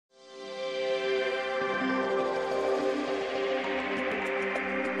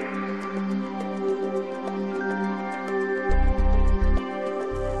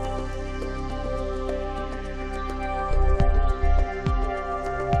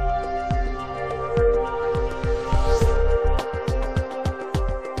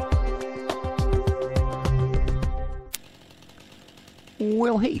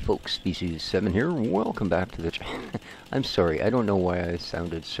Well, hey folks, Species7 here. Welcome back to the channel. I'm sorry, I don't know why I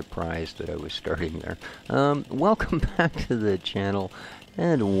sounded surprised that I was starting there. Welcome back to the channel,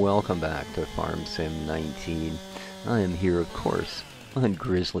 and welcome back to Farm Sim 19. I am here, of course, on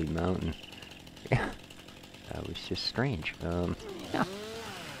Grizzly Mountain. Yeah, that was just strange. Yeah.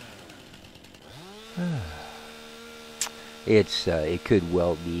 It could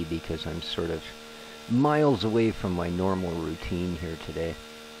well be because I'm sort of miles away from my normal routine here today.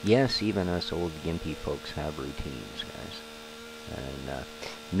 Yes, even us old gimpy folks have routines, guys. And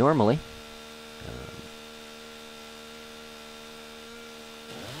normally,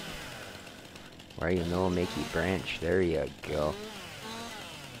 where you know, make you branch. There you go.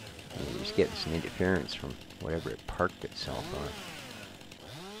 And you're just getting some interference from whatever it parked itself on.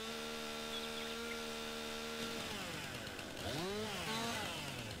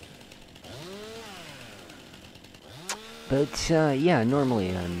 But, yeah,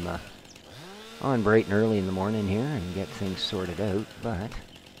 normally I'm on bright and early in the morning here and get things sorted out, but I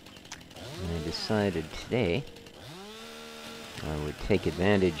decided today I would take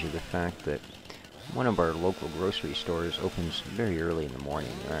advantage of the fact that one of our local grocery stores opens very early in the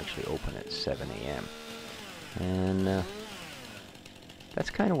morning. They're actually open at 7 a.m. And that's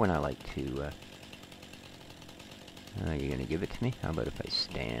kind of when I like to... you're going to give it to me? How about if I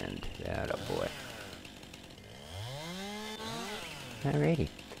stand? Attaboy. Alrighty.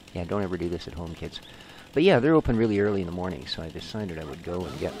 Yeah, don't ever do this at home, kids. But yeah, they're open really early in the morning, so I decided I would go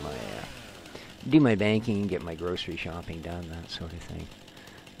and get my, do my banking, get my grocery shopping done, that sort of thing.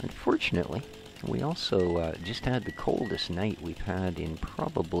 Unfortunately, we also just had the coldest night we've had in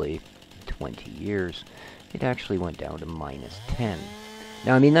probably 20 years. It actually went down to -10.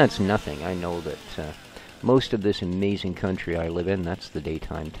 Now, I mean, that's nothing. I know that most of this amazing country I live in, that's the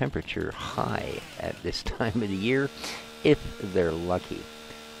daytime temperature high at this time of the year, if they're lucky.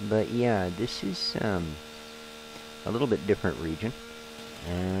 But yeah, this is a little bit different region,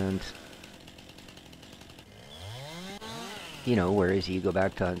 and you know, whereas you go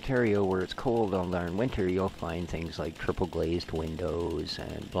back to Ontario where it's cold all darn winter, you'll find things like triple glazed windows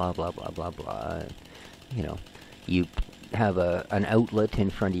and blah blah blah blah blah. You know, you have an outlet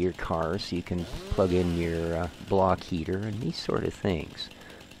in front of your car so you can plug in your block heater and these sort of things.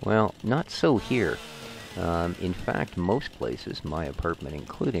 Well, not so here. In fact, most places, my apartment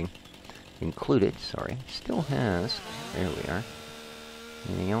included, still has, there we are.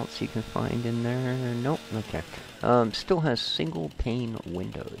 Anything else you can find in there? Nope, okay. Still has single pane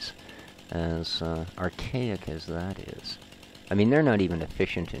windows, as archaic as that is. I mean, they're not even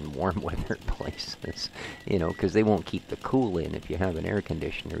efficient in warm weather places, you know, because they won't keep the cool in if you have an air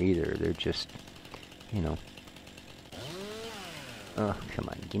conditioner either. They're just, you know. Oh, come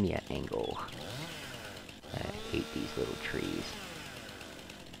on, give me an angle. I hate these little trees.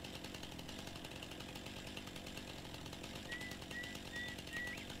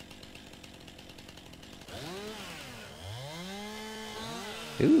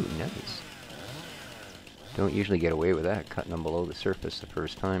 Ooh, nice. Don't usually get away with that, cutting them below the surface the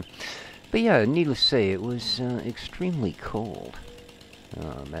first time. But yeah, needless to say, it was extremely cold.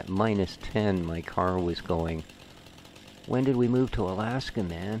 At -10, my car was going, when did we move to Alaska,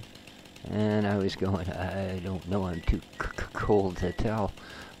 man? And I was going, I don't know, I'm too cold to tell.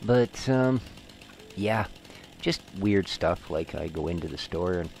 But, yeah, just weird stuff, like I go into the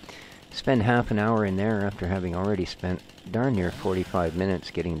store and spend half an hour in there after having already spent darn near 45 minutes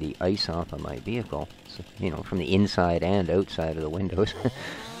getting the ice off of my vehicle. So, you know, from the inside and outside of the windows.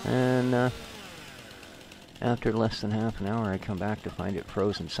 And, after less than half an hour, I come back to find it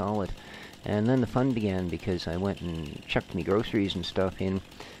frozen solid. And then the fun began because I went and chucked me groceries and stuff in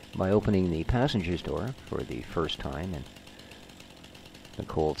by opening the passenger's door for the first time, and the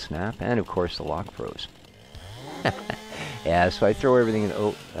cold snap, and of course the lock froze. Yeah, so I throw everything in.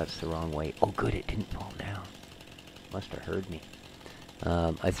 Oh, that's the wrong way. Oh, good, it didn't fall down. Must have heard me.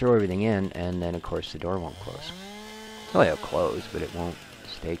 I throw everything in, and then of course the door won't close. Oh, it'll close, but it won't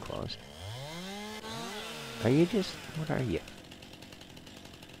stay closed. Are you just... what are you?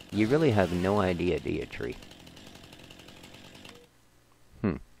 You really have no idea, do you, tree?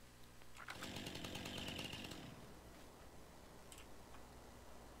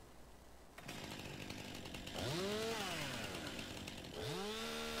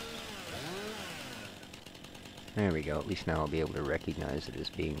 There we go. At least now I'll be able to recognize it as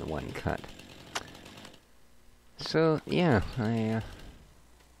being the one cut. So, yeah, I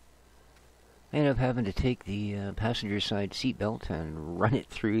ended up having to take the passenger side seatbelt and run it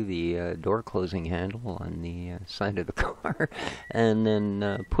through the door closing handle on the side of the car, and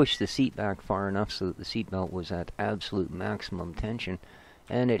then push the seat back far enough so that the seatbelt was at absolute maximum tension,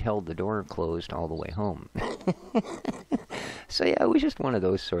 and it held the door closed all the way home. So yeah, it was just one of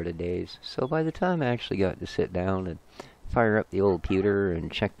those sort of days. So by the time I actually got to sit down and fire up the old pewter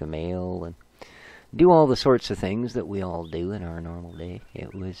and check the mail and do all the sorts of things that we all do in our normal day,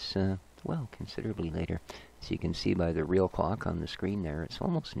 it was, well, considerably later. As you can see by the real clock on the screen there, it's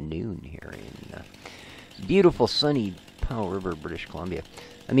almost noon here in beautiful sunny Powell River, British Columbia.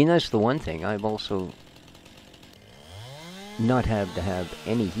 I mean, that's the one thing. I've also not had to have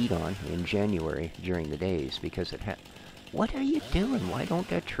any heat on in January during the days because it had... What are you doing? Why don't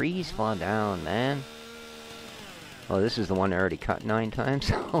the trees fall down, man? Oh, this is the one I already cut 9 times?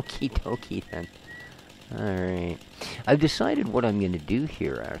 Okie dokie then. Alright. I've decided what I'm going to do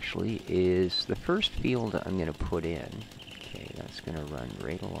here, actually, is the first field I'm going to put in. Okay, that's going to run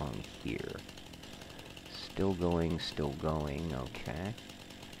right along here. Still going, okay.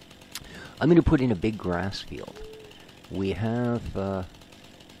 I'm going to put in a big grass field. We have, as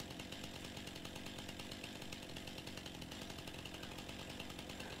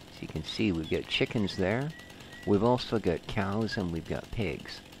you can see, we've got chickens there. We've also got cows and we've got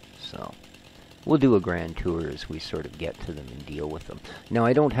pigs. So, we'll do a grand tour as we sort of get to them and deal with them. Now,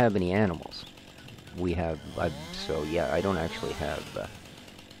 I don't have any animals. We have, so yeah, I don't actually have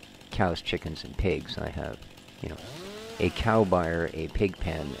cows, chickens, and pigs. I have, you know, a cow byre, a pig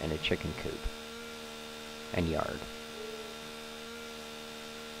pen, and a chicken coop. And yard.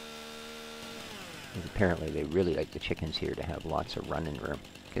 And apparently they really like the chickens here to have lots of running room.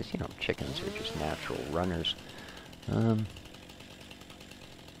 Because, you know, chickens are just natural runners. There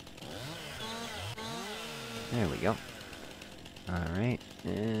we go. Alright,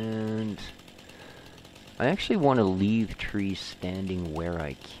 and I actually want to leave trees standing where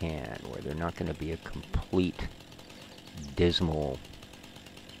I can, where they're not going to be a complete dismal,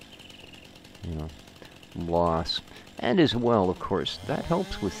 you know, loss. And as well, of course, that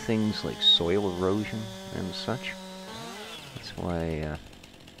helps with things like soil erosion and such. That's why,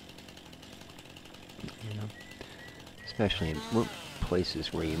 you know, especially in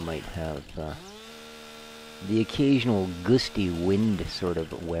places where you might have the occasional gusty wind sort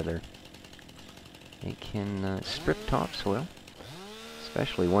of weather. It can strip topsoil,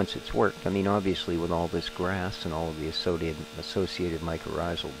 especially once it's worked. I mean, obviously, with all this grass and all of the associated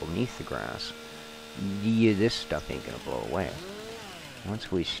mycorrhizal beneath the grass, this stuff ain't gonna blow away.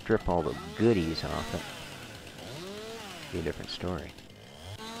 Once we strip all the goodies off it, it'll be a different story.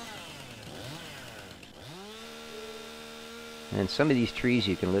 And some of these trees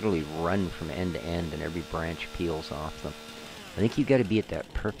you can literally run from end to end and every branch peels off them. I think you've got to be at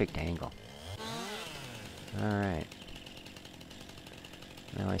that perfect angle. Alright.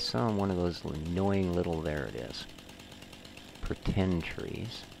 Now I saw one of those annoying little, there it is, pretend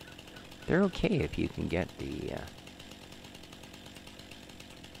trees. They're okay if you can get the,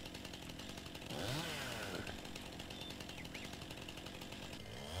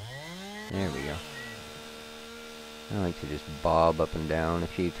 there we go. I like to just bob up and down a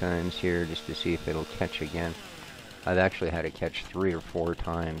few times here just to see if it'll catch again. I've actually had it catch 3 or 4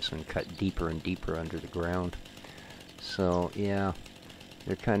 times and cut deeper and deeper under the ground. So, yeah,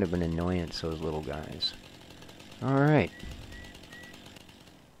 they're kind of an annoyance, those little guys. Alright.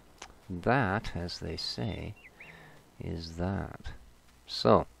 That, as they say, is that.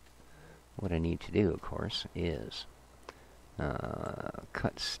 So, what I need to do, of course, is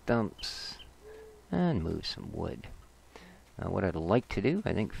cut stumps and move some wood. What I'd like to do,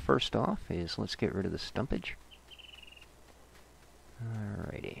 I think, first off, is let's get rid of the stumpage.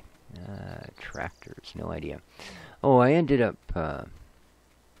 Alrighty. Tractors, no idea. Oh, I ended up,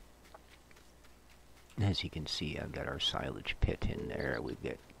 as you can see, I've got our silage pit in there. We've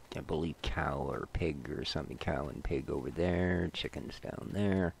got, I believe, cow or pig or something, cow and pig over there, chickens down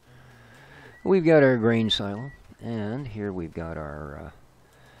there. We've got our grain silo, and here we've got our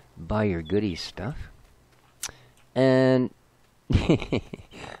buy your goodies stuff. And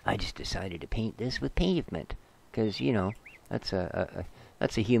I just decided to paint this with pavement, because, you know, that's a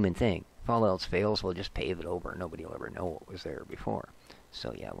human thing. If all else fails, we'll just pave it over. Nobody will ever know what was there before.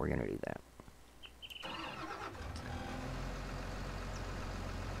 So yeah, we're gonna do that.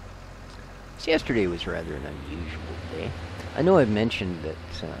 So yesterday was rather an unusual day. I know I've mentioned that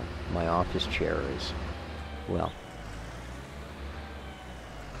my office chair is, well,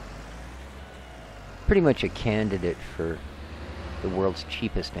 pretty much a candidate for the world's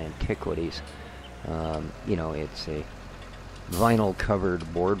cheapest antiquities. You know, it's a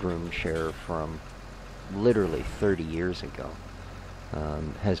vinyl-covered boardroom chair from literally 30 years ago.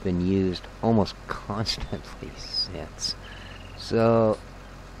 Has been used almost constantly since. So,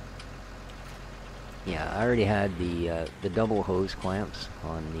 Yeah, I already had the double hose clamps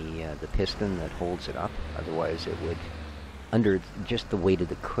on the piston that holds it up. Otherwise, it would, under just the weight of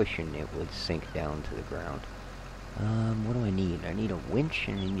the cushion, it would sink down to the ground. What do I need? I need a winch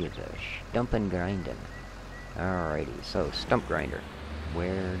and I need a stump and grinding. Alrighty, so stump grinder.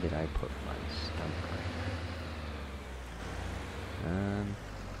 Where did I put my stump grinder?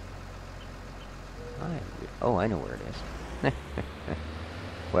 Oh, I know where it is.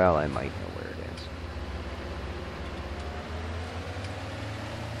 Well, I might know where it is.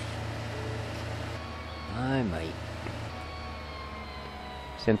 I might.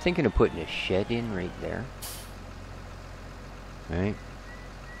 See, I'm thinking of putting a shed in right there. Right? In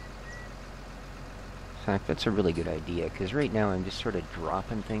fact, that's a really good idea, because right now I'm just sort of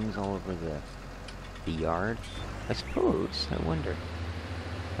dropping things all over the yard. I suppose, I wonder,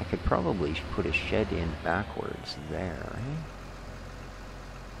 I could probably put a shed in backwards there, right?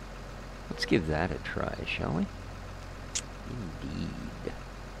 Let's give that a try, shall we? Indeed.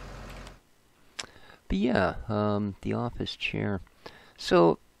 But yeah, the office chair.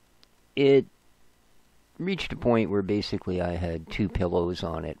 So, it reached a point where basically I had 2 pillows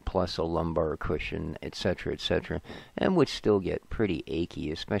on it, plus a lumbar cushion, etc., etc., and would still get pretty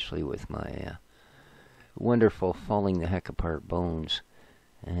achy, especially with my wonderful falling the heck apart bones.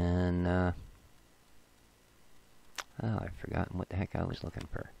 And, oh, I've forgotten what the heck I was looking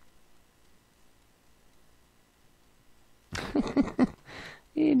for.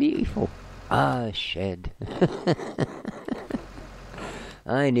 Yeah, beautiful. Ah, shed.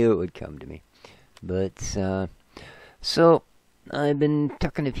 I knew it would come to me. But, so, I've been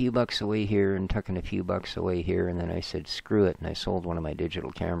tucking a few bucks away here and tucking a few bucks away here, and then I said, screw it, and I sold one of my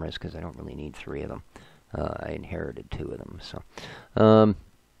digital cameras, because I don't really need 3 of them. I inherited 2 of them, so.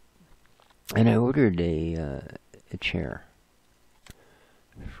 And I ordered a chair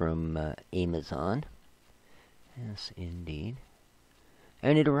from Amazon. Yes, indeed.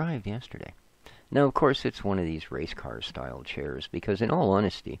 And it arrived yesterday. Now, of course, it's one of these race car style chairs, because in all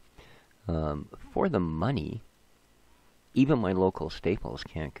honesty, for the money, even my local Staples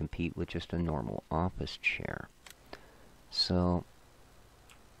can't compete with just a normal office chair. So,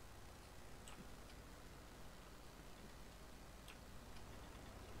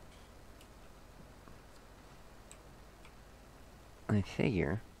 I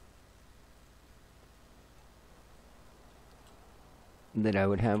figure that I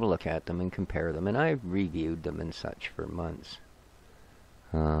would have a look at them and compare them, and I've reviewed them and such for months.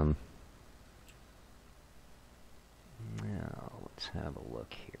 Now, let's have a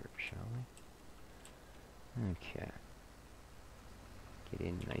look here, shall we? Okay. Get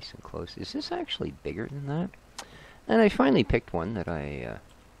in nice and close. Is this actually bigger than that? And I finally picked one that there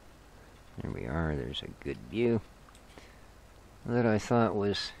we are, there's a good view, that I thought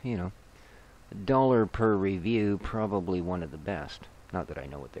was, you know, $1 per review, probably one of the best. Not that I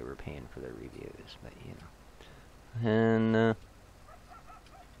know what they were paying for their reviews, but, you know. And,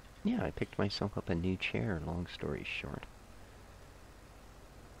 yeah, I picked myself up a new chair, long story short.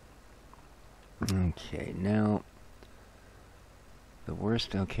 Okay, now, the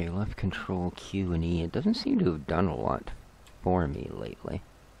worst, okay, left control, Q and E. It doesn't seem to have done a lot for me lately.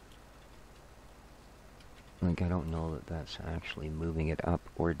 Like, I don't know that that's actually moving it up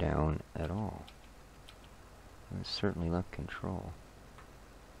or down at all. It's certainly left control.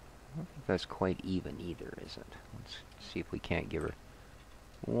 I don't think that's quite even either, is it? Let's see if we can't give her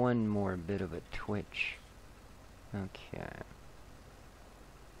one more bit of a twitch. Okay.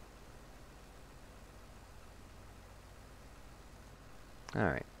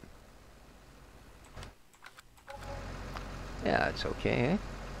 Alright. Yeah, it's okay, eh?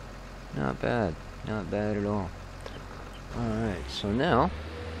 Not bad. Not bad at all. Alright, so now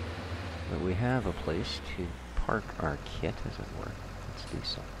that we have a place to park our kit, as it were, let's do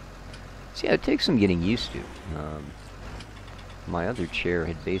so. So yeah, it takes some getting used to. My other chair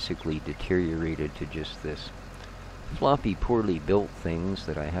had basically deteriorated to just this floppy, poorly built things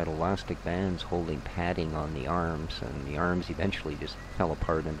that I had elastic bands holding padding on the arms, and the arms eventually just fell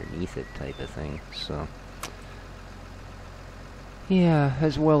apart underneath it type of thing, so. Yeah,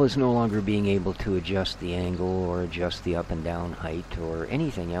 as well as no longer being able to adjust the angle or adjust the up and down height or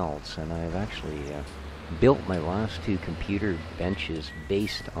anything else, and I've actually built my last 2 computer benches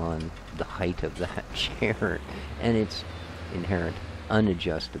based on the height of that chair and its inherent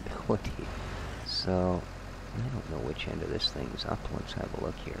unadjustability. So, I don't know which end of this thing's up. Let's have a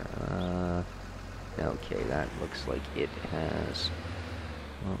look here. Okay, that looks like it has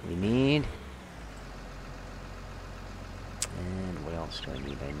what we need. And what else do I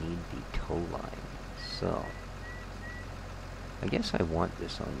need? I need the tow line. So, I guess I want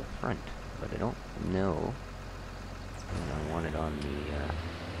this on the front but I don't know. And I want it on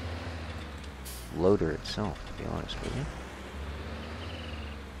the loader itself, to be honest with you.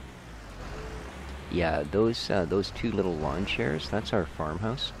 Yeah, those 2 little lawn chairs, that's our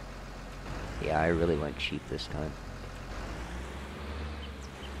farmhouse. Yeah, I really went cheap this time.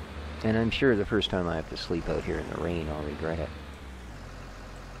 And I'm sure the first time I have to sleep out here in the rain, I'll regret it.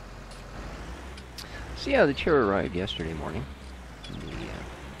 So yeah, the chair arrived yesterday morning. The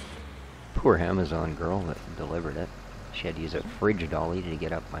poor Amazon girl that delivered it, she had to use a fridge dolly to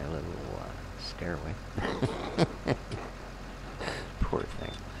get up my little stairway. Poor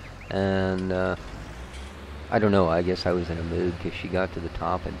thing. And I don't know, I guess I was in a mood because she got to the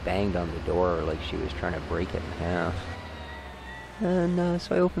top and banged on the door like she was trying to break it in half. And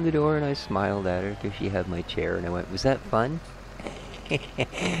so I opened the door and I smiled at her because she had my chair, and I went, "Was that fun?"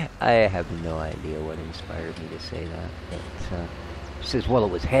 I have no idea what inspired me to say that, but she says, "Well,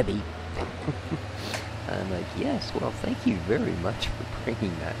 it was heavy." I'm like, "Yes, well, thank you very much for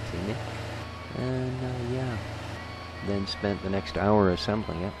bringing that to me." And yeah, then spent the next hour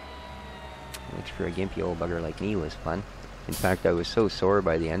assembling it, which for a gimpy old bugger like me was fun. In fact, I was so sore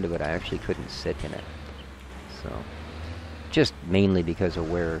by the end of it, I actually couldn't sit in it. So, just mainly because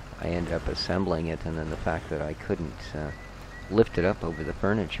of where I ended up assembling it, and then the fact that I couldn't lift it up over the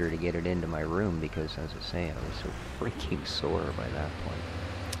furniture to get it into my room because, as I say, I was so freaking sore by that point.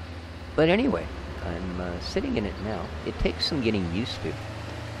 But anyway, I'm sitting in it now. It takes some getting used to,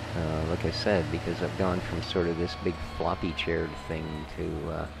 like I said, because I've gone from sort of this big floppy chaired thing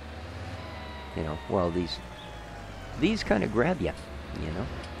to, you know, well, these kind of grab you, you know,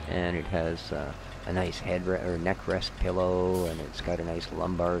 and it has a nice neck rest pillow, and it's got a nice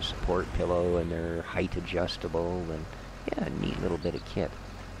lumbar support pillow, and they're height adjustable, and yeah, a neat little bit of kit.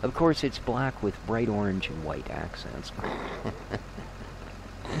 Of course, it's black with bright orange and white accents,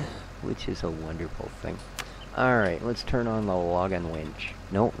 which is a wonderful thing. Alright, let's turn on the logging winch.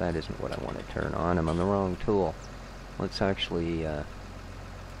 No, that isn't what I want to turn on. I'm on the wrong tool. Let's actually,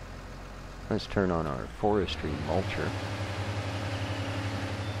 let's turn on our forestry mulcher.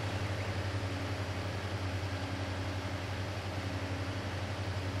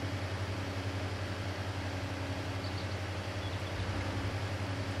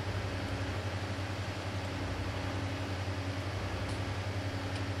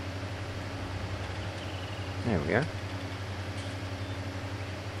 There we are.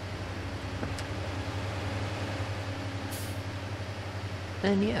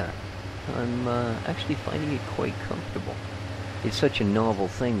 And yeah, I'm actually finding it quite comfortable. It's such a novel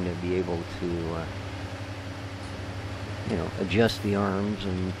thing to be able to, you know, adjust the arms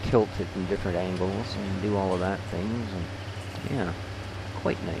and tilt it in different angles and do all of that things. And yeah,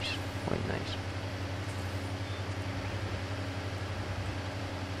 quite nice, quite nice.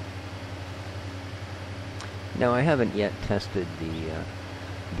 Now, I haven't yet tested the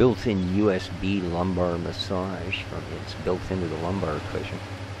built-in USB lumbar massage it's built into the lumbar cushion.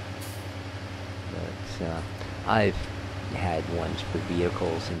 But I've had ones for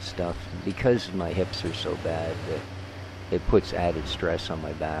vehicles and stuff. Because my hips are so bad that it puts added stress on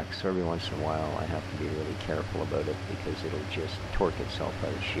my back, so every once in a while I have to be really careful about it because it'll just torque itself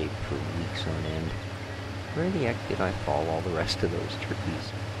out of shape for weeks on end. Where the heck did I fall all the rest of those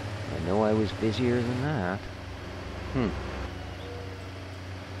trees? I know I was busier than that. Yeah,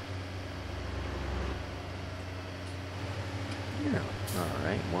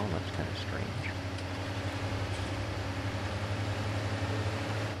 alright, well, that's kind of strange.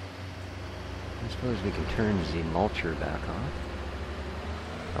 I suppose we can turn the mulcher back off.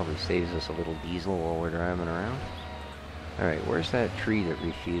 Probably saves us a little diesel while we're driving around. Alright, where's that tree that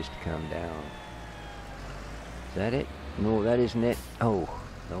refused to come down? Is that it? No, that isn't it. Oh,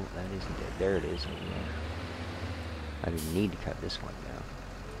 no, that isn't it. There it is. I didn't need to cut this one down.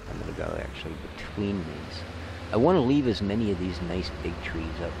 I'm going to go actually between these. I want to leave as many of these nice big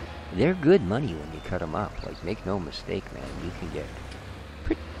trees up. They're good money when you cut them up. Like, make no mistake, man. You can get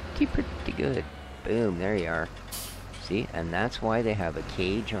pretty good. Boom, there you are. See? And that's why they have a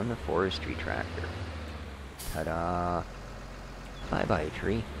cage on the forestry tractor. Ta-da! Bye-bye,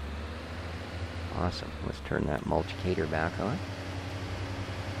 tree. Awesome. Let's turn that mulchicator back on.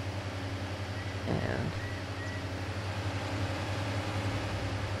 And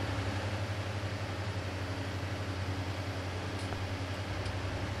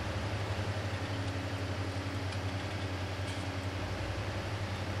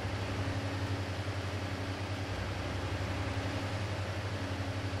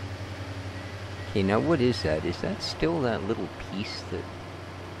okay, now what is that? Is that still that little piece that,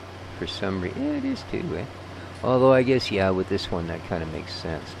 for some reason, yeah, it is too, eh? Although I guess, yeah, with this one that kind of makes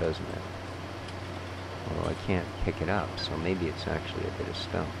sense, doesn't it? Although I can't pick it up, so maybe it's actually a bit of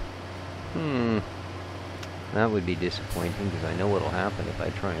stump. That would be disappointing, because I know what'll happen if I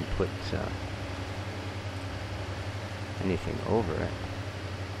try and put anything over it.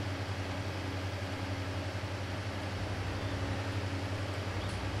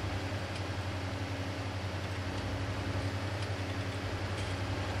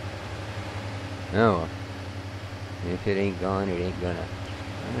 Oh, if it ain't gone, it ain't gonna.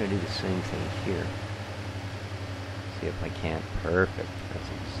 I'm gonna do the same thing here. See if I can't. Perfect. That's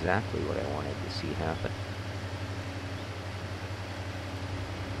exactly what I wanted to see happen.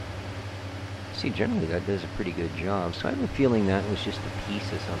 See, generally that does a pretty good job. So I have a feeling that was just a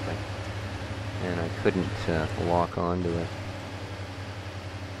piece of something, and I couldn't lock onto it.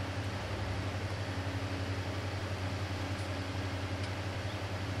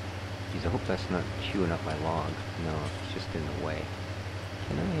 I hope that's not chewing up my log. No, it's just in the way.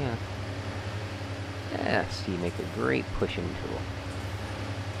 Can I, yeah, see, make a great pushing tool.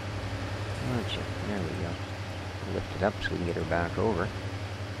 Gotcha. There we go. Lift it up so we can get her back over.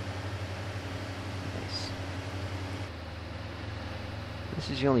 Nice.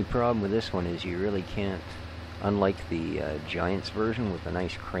 This is the only problem with this one, is you really can't, unlike the Giants version with a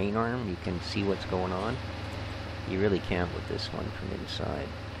nice crane arm, you can see what's going on. You really can't with this one from inside.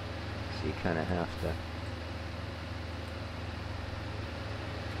 So you kind of have to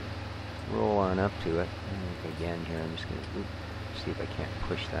roll on up to it. And again here, I'm just going to see if I can't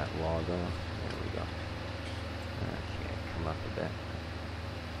push that log off. There we go. Okay, come up a bit.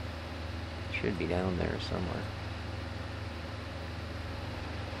 Should be down there somewhere.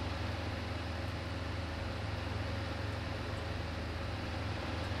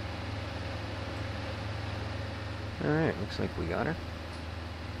 Alright, looks like we got her.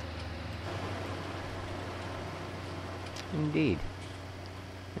 Indeed.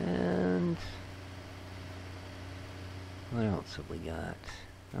 And what else have we got?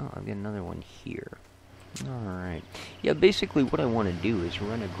 Oh, I've got another one here. Alright. Yeah, basically what I want to do is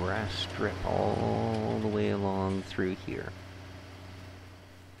run a grass strip all the way along through here.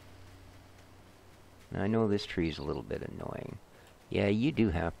 Now, I know this tree's a little bit annoying. Yeah, you do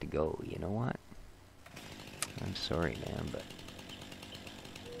have to go. You know what? I'm sorry, man, but...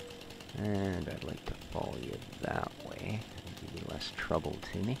 And I'd like to follow you that way. Give you less trouble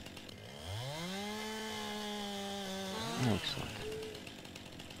to me. Excellent.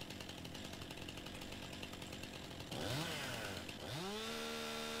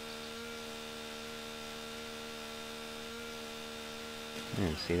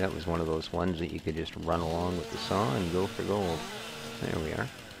 And see, that was one of those ones that you could just run along with the saw and go for gold. There we are.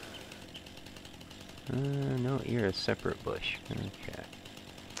 No, you're a separate bush. Okay.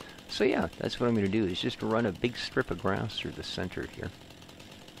 So yeah, that's what I'm going to do, is just run a big strip of grass through the center here.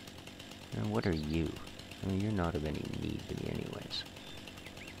 Now, what are you? Well, you're not of any need to me anyways.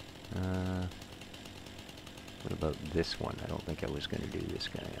 What about this one? I don't think I was going to do this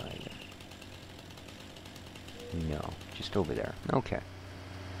guy either. No, just over there. Okay.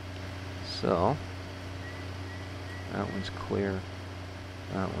 So, that one's clear.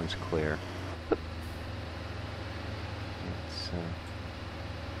 That one's clear. Let's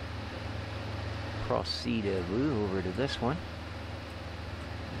proceed over to this one.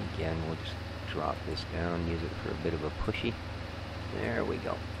 Again, we'll just drop this down, use it for a bit of a pushy. There we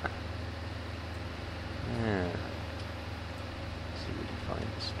go. Let's see if we can find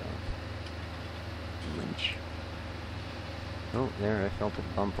the stump. Lynch. Oh, there, I felt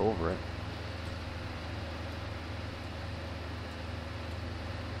it bump over it.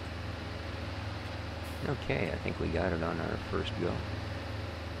 Okay, I think we got it on our first go.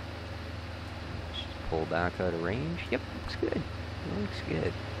 Just pull back out of range. Yep, looks good. Looks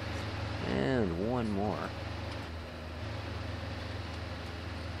good. And one more.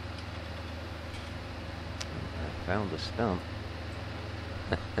 I found the stump.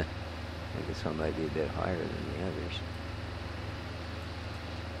 I guess I might be a bit higher than the others.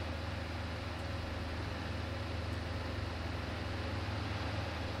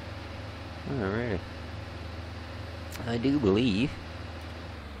 Alrighty. I do believe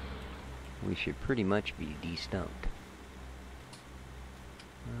we should pretty much be de-stumped.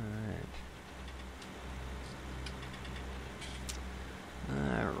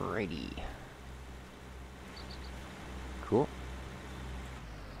 Alrighty. Cool.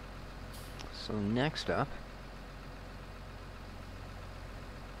 So next up,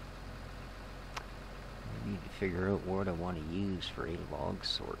 I need to figure out what I want to use for a log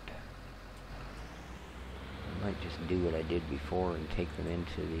sort. I might just do what I did before and take them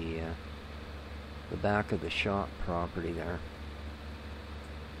into the back of the shop property there.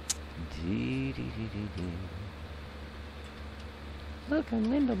 Look,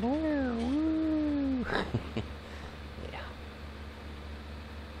 I'm Linda Blair. Woo! Yeah.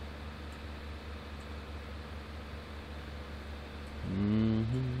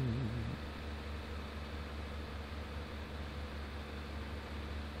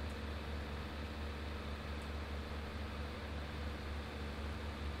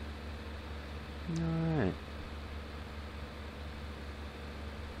 All right.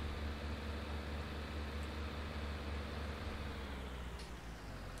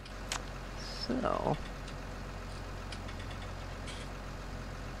 So, I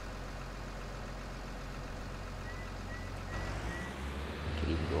could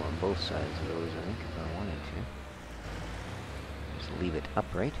even go on both sides of those, I think, if I wanted to. Just leave it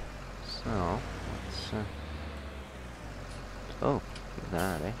upright. So, let's, oh, look at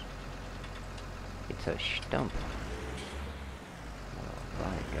that, eh? It's a stump. Oh,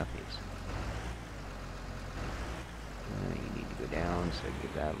 by guppies. You need to go down, so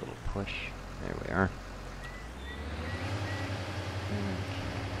give that a little push. There we are.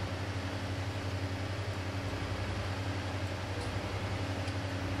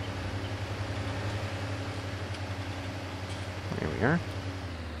 There we are.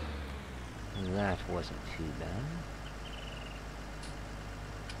 That wasn't too bad.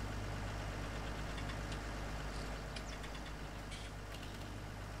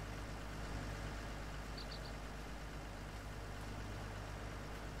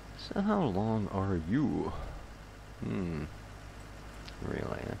 So how long are you? Really?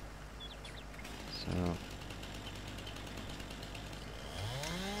 So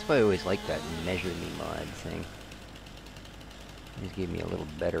that's why I always like that measure me mod thing. Just give me a little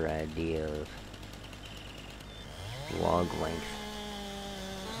better idea of log length.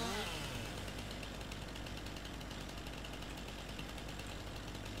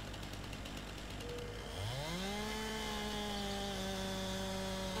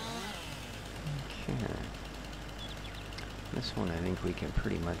 This one I think we can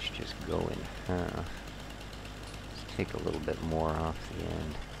pretty much just go in half. Let's take a little bit more off the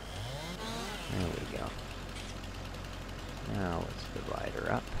end. There we go. Now let's divide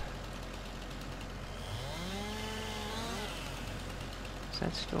her up. Is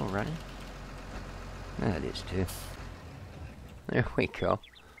that still running? That is too. There we go.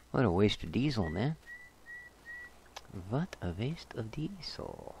 What a waste of diesel, man. What a waste of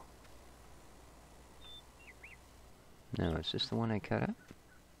diesel. No, is this the one I cut up?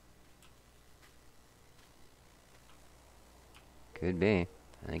 Could be.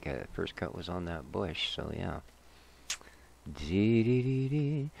 I think the first cut was on that bush, so yeah.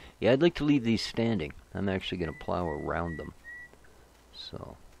 Yeah, I'd like to leave these standing. I'm actually going to plow around them.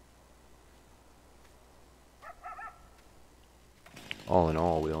 So. All in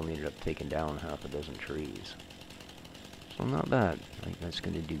all, we only ended up taking down half a dozen trees. So not bad. I think that's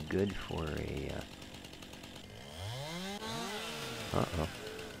going to do good for a... Uh-oh.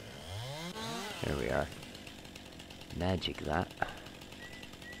 There we are. Magic, that.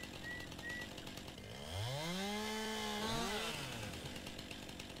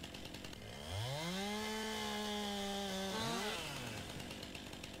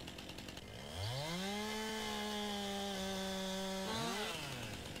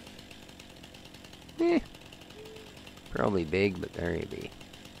 Probably big, but there you be.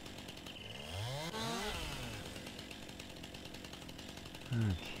 Okay.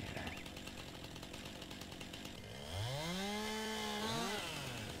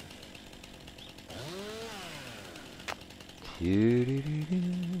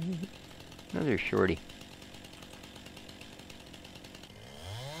 Another shorty.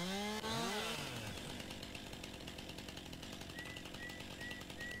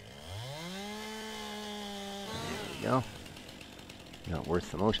 There we go. Not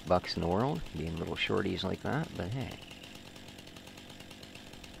worth the most bucks in the world, being little shorties like that, but hey.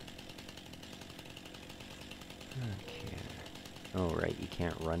 Okay. Oh, right, you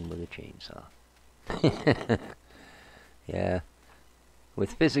can't run with a chainsaw. Yeah.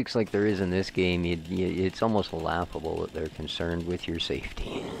 With physics like there is in this game, it's almost laughable that they're concerned with your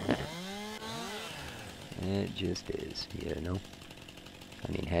safety. It just is, you know.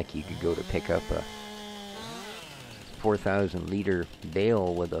 I mean, heck, you could go to pick up a 4,000-liter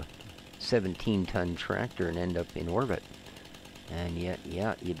bale with a 17-ton tractor and end up in orbit. And yet,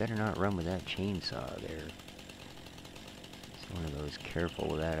 yeah, you better not run with that chainsaw there. It's one of those careful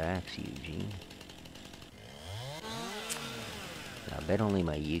with that axe, Eugene. I bet only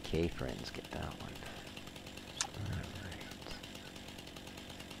my UK friends get that one.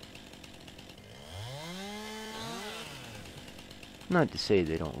 Alright. Not to say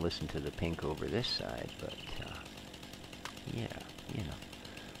they don't listen to the pink over this side, but, yeah, you know.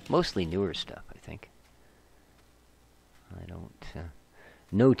 Mostly newer stuff, I think. I don't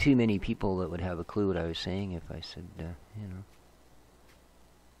know too many people that would have a clue what I was saying if I said, you know.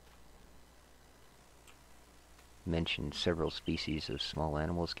 Mentioned several species of small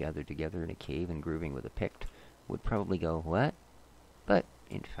animals gathered together in a cave and grooving with a pick. Would probably go, what? But,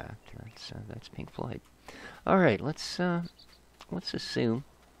 in fact, that's Pink Floyd. Alright, let's assume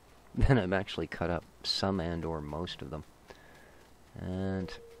that I've actually cut up some and or most of them.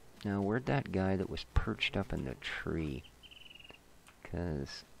 And now, where'd that guy that was perched up in the tree?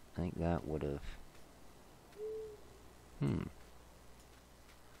 Because I think that would have...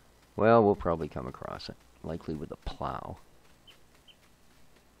 Well, we'll probably come across it. Likely with a plow.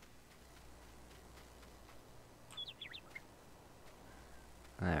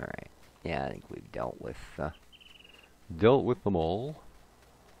 Alright. Yeah, I think we've dealt with them all.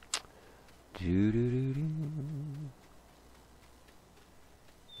 Doo-doo-doo-doo.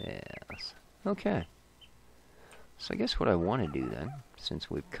 Yes. Okay. So I guess what I want to do then,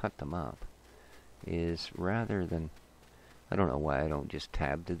 since we've cut them up, is rather than... I don't know why I don't just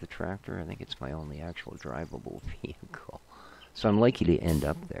tab to the tractor. I think it's my only actual drivable vehicle. So I'm likely to end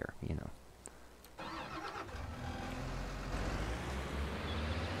up there, you know.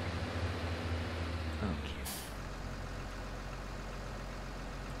 Okay.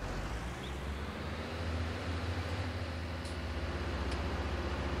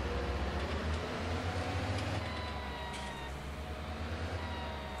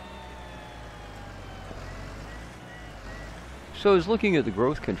 So I was looking at the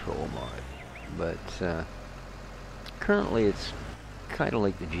growth control mod, but currently it's kind of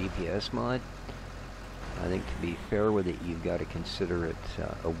like the GPS mod. I think to be fair with it, you've got to consider it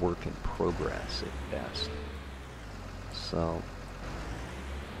a work in progress at best. So,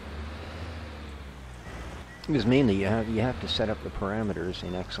 because mainly you have to set up the parameters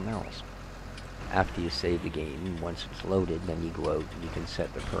in XMLs. After you save the game, once it's loaded, then you go out and you can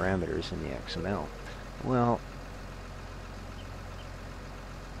set the parameters in the XML. Well,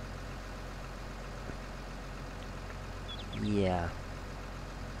 yeah.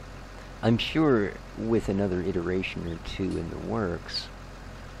 I'm sure with another iteration or two in the works.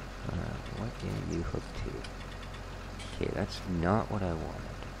 What game are you hooked to? Okay, that's not what I wanted.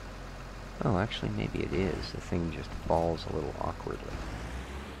 Oh, actually, maybe it is. The thing just falls a little awkwardly.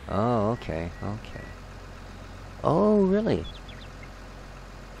 Oh, okay, okay. Oh, really?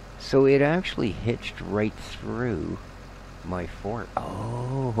 So it actually hitched right through my fort.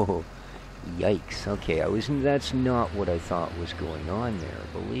 Oh, yikes. Okay, that's not what I thought was going on there,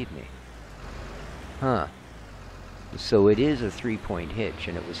 believe me. Huh. So it is a 3-point hitch,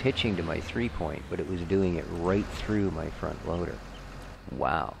 and it was hitching to my 3-point, but it was doing it right through my front loader.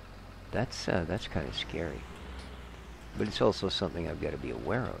 Wow. That's kind of scary. But it's also something I've got to be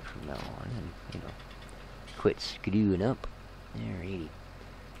aware of from now on, and, you know, quit screwing up. Alrighty.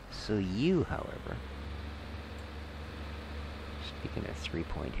 So you, however, speaking of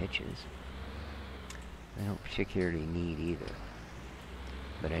 3-point hitches, I don't particularly need either.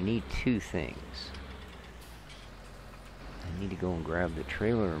 But I need two things. I need to go and grab the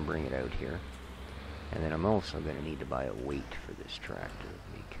trailer and bring it out here. And then I'm also going to need to buy a weight for this tractor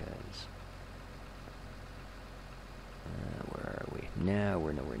because... where are we? No,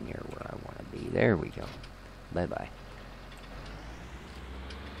 we're nowhere near where I want to be. There we go. Bye-bye.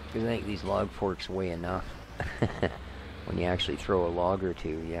 I think these log forks weigh enough. When you actually throw a log or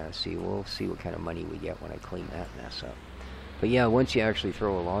two, yeah, see, we'll see what kind of money we get when I clean that mess up. But yeah, once you actually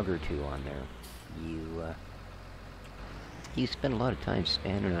throw a log or two on there, you spend a lot of time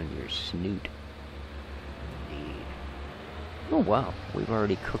standing on your snoot. Indeed. Oh, wow. We've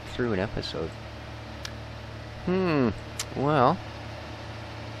already cooked through an episode. Well,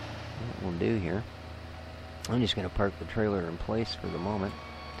 what we'll do here, I'm just going to park the trailer in place for the moment.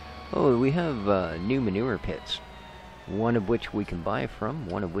 Oh, we have new manure pits. One of which we can buy from,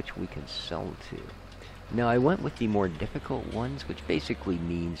 one of which we can sell to. Now, I went with the more difficult ones, which basically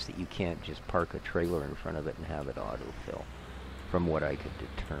means that you can't just park a trailer in front of it and have it autofill, from what I could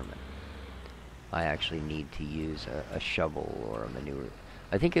determine. I actually need to use a shovel or a manure.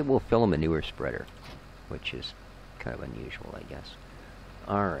 I think it will fill a manure spreader, which is kind of unusual, I guess.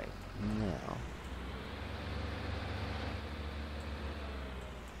 Alright, now...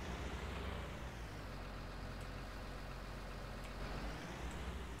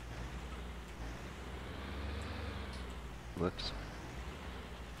 Whoops.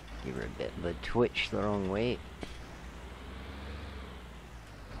 Give her a bit of a twitch the wrong way.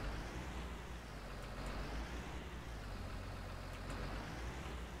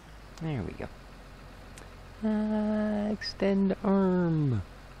 There we go. Extend arm.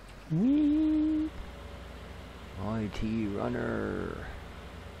 Whee! IT runner.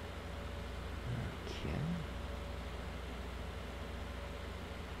 Okay.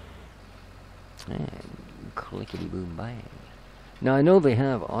 And clickety boom bang. Now I know they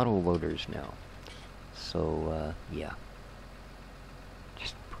have auto loaders now. So, yeah.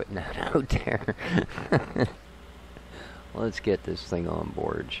 Just putting that out there. Let's get this thing on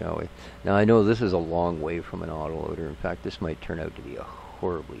board, shall we? Now, I know this is a long way from an autoloader. In fact, this might turn out to be a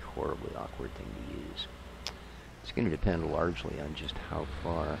horribly, horribly awkward thing to use. It's going to depend largely on just how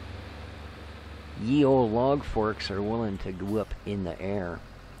far ye old log forks are willing to go up in the air.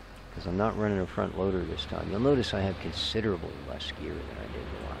 Because I'm not running a front loader this time. You'll notice I have considerably less gear than I did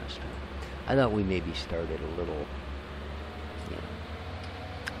the last time. I thought we maybe started a little, you know,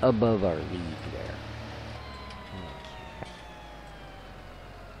 above our league there.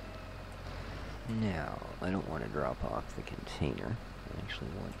 Now, I don't want to drop off the container. I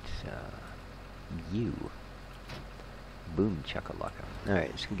actually want you. Boom chakalaka. Alright,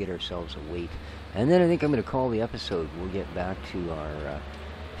 let's get ourselves a weight. And then I think I'm going to call the episode. We'll get back to our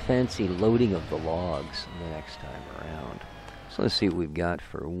fancy loading of the logs the next time around. So let's see what we've got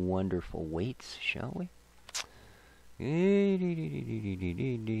for wonderful weights, shall we?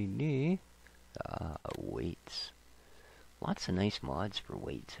 Weights. Lots of nice mods for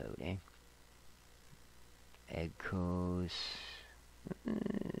weights out, eh? Eggos,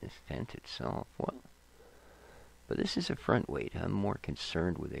 fence itself, well, but this is a front weight. I'm more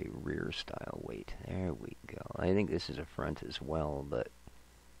concerned with a rear style weight. There we go. I think this is a front as well, but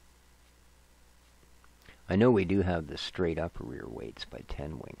I know we do have the straight up rear weights by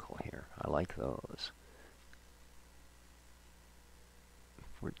 10 Winkle here. I like those.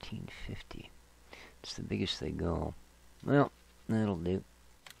 1450. It's the biggest they go. Well, that'll do.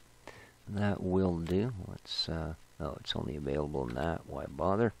 That will do. Let's, oh, it's only available in that. Why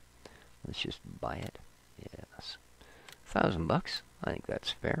bother? Let's just buy it. Yes. $1,000. I think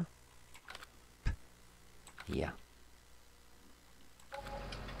that's fair. Yeah.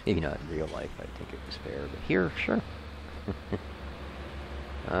 Maybe not in real life, I think it was fair, but here, sure.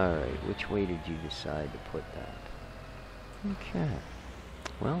 Alright, which way did you decide to put that? Okay.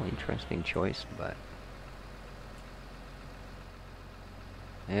 Well, interesting choice, but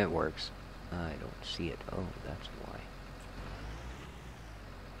it works. I don't see it. Oh, that's why.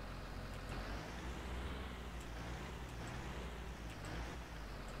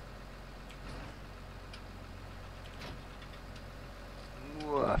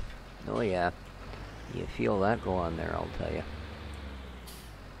 Woof. Oh yeah. You feel that go on there, I'll tell you.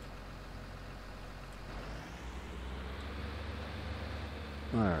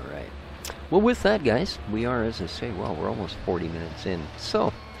 Alright. Well, with that, guys, we are, as I say, well, we're almost 40 minutes in.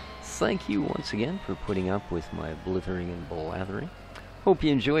 So, thank you once again for putting up with my blithering and blathering. Hope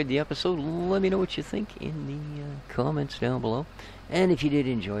you enjoyed the episode. Let me know what you think in the comments down below. And if you did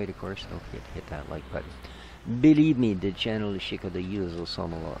enjoy it, of course, don't forget to hit that like button. Believe me, the channel is chic of the usual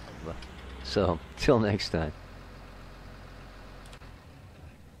some a lot. So, till next time.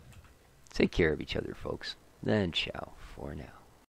 Take care of each other, folks. Then ciao for now.